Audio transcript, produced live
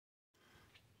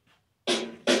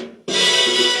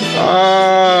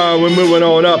We're moving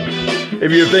on up.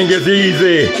 If you think it's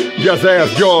easy, just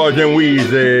ask George and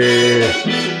Wheezy.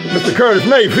 Mr. Curtis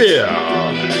Mayfield.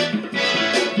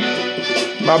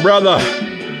 My brother.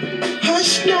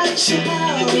 Hush not,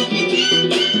 child,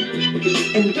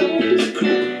 and don't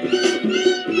cry.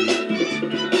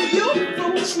 Your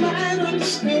folks might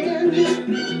understand you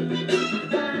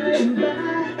by and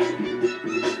by.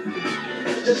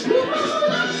 Just move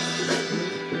on up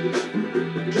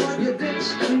toward your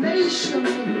destination.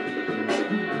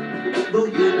 Though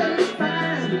you may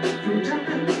find from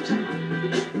time to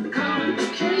time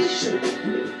complications.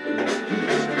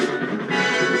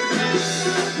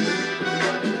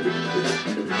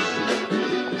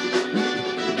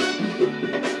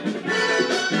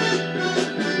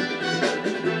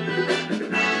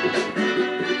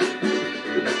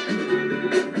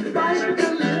 Bite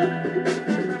your lip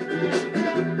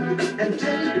and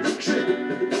take the trip.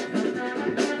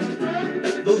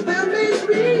 Though there may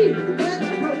be wet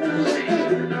road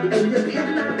ahead and you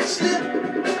cannot slip,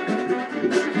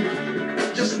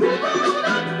 just move on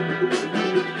up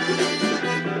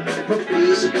for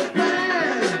peace of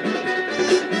mind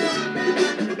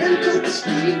into the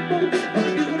steeple of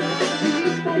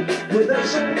beautiful people where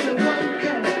there's only one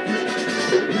kind.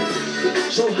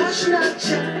 So hush not,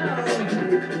 child,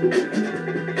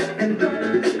 and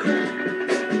don't cry.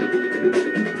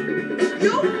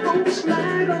 Your folks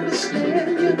might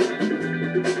understand you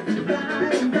by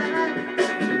and by.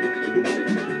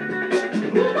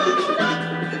 Move on up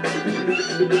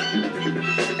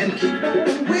and keep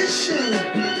on wishing.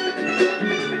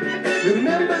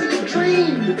 Remember your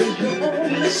dream is your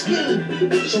only scheme,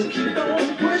 so keep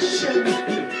on pushing.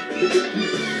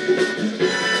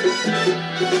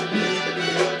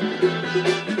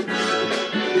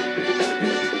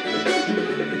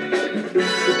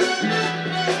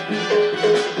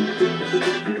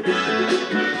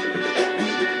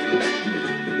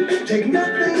 Take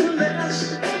nothing less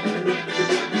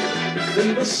than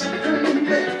the suffering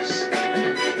best.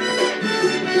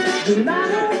 Do not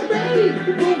obey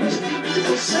rumors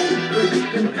people say, but you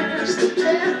can pass the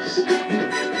test.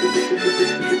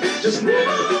 Just move on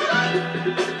up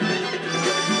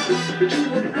to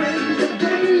a greater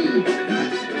day.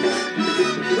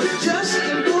 But just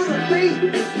in good faith,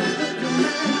 if you put your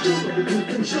mind to it, you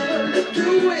can surely do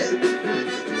it.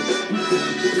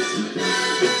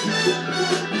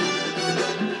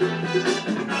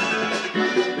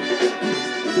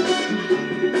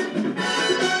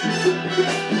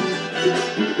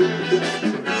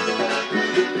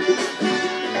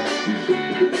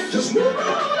 Just move on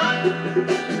up.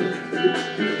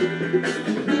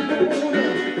 Move on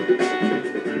up.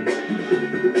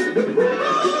 Move on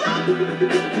up.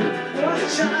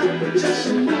 Watch out, just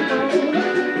move on up.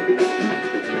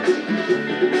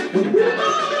 Move on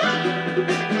up.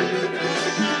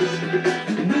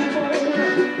 Move on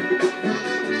up.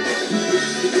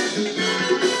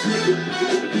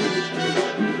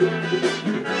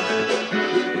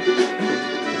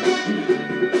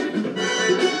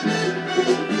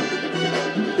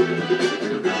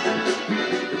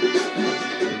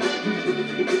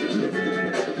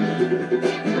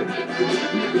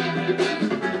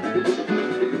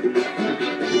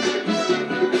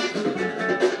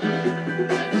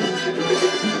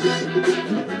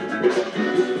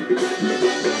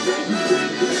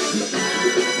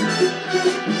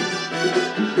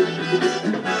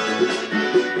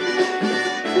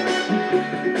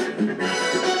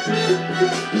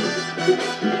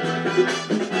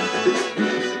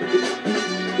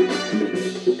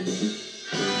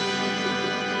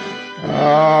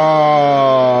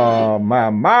 Oh,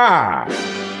 my.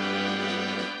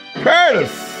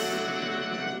 Curtis.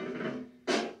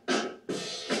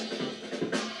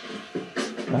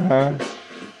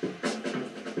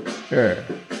 Sure.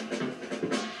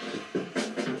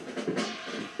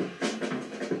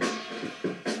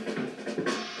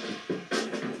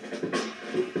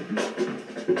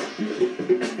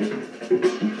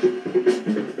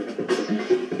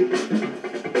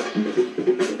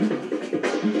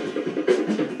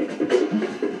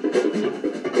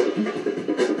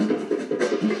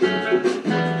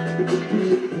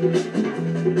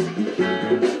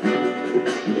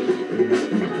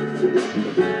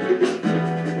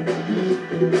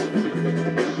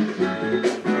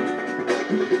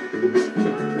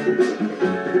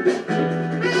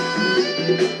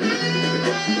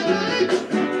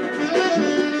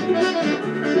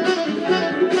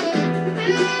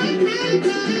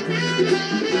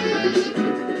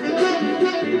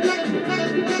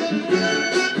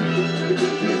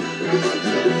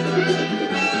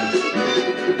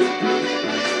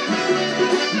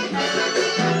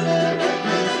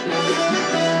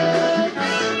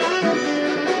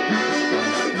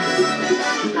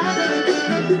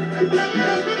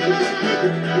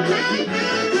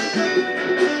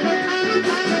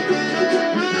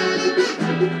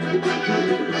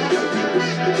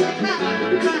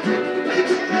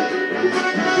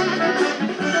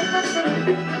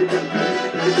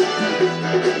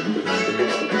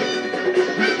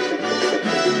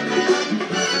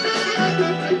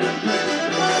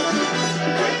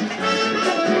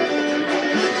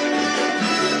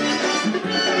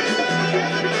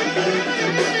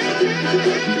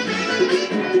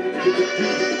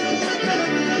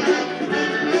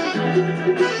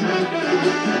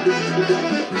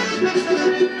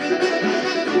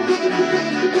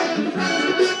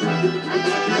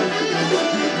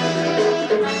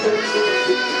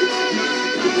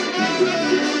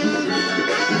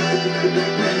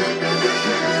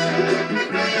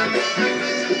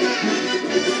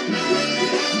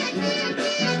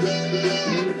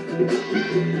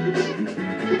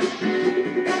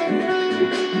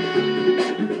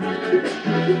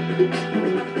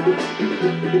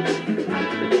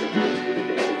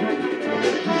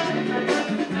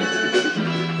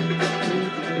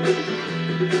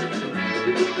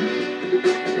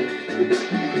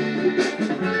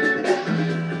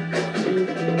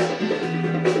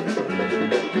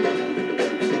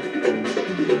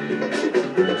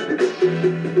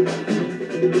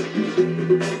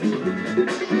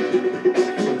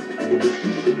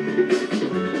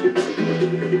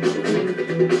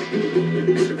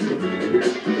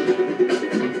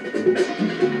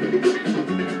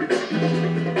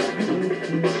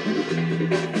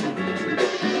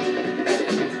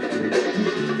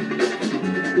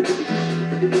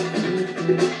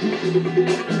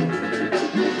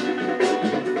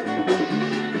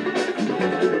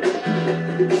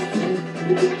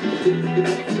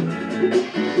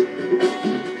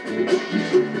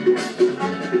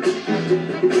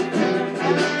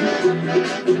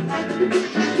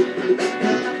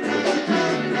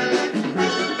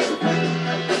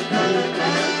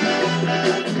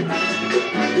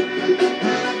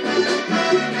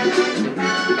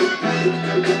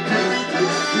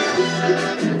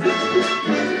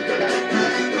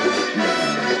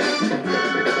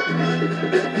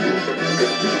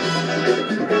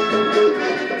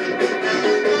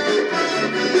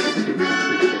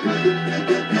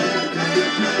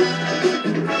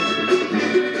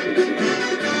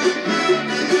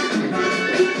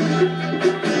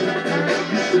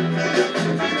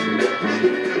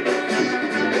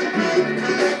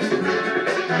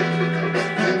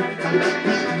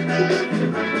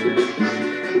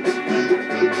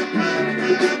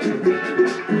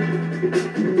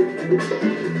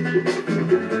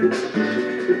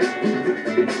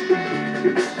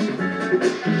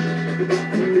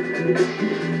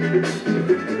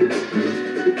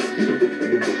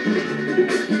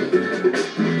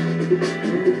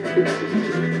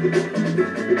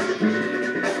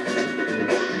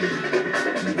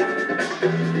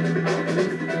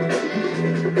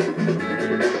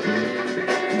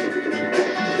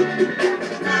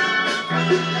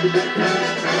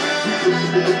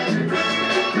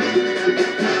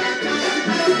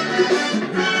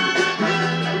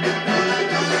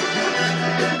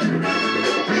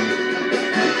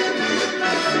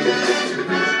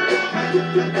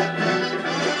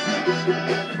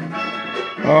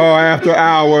 Oh, after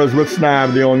hours with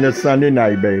Snively on this Sunday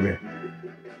night, baby.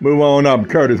 Move on up,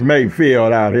 Curtis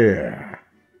Mayfield out here.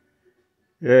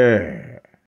 Yeah.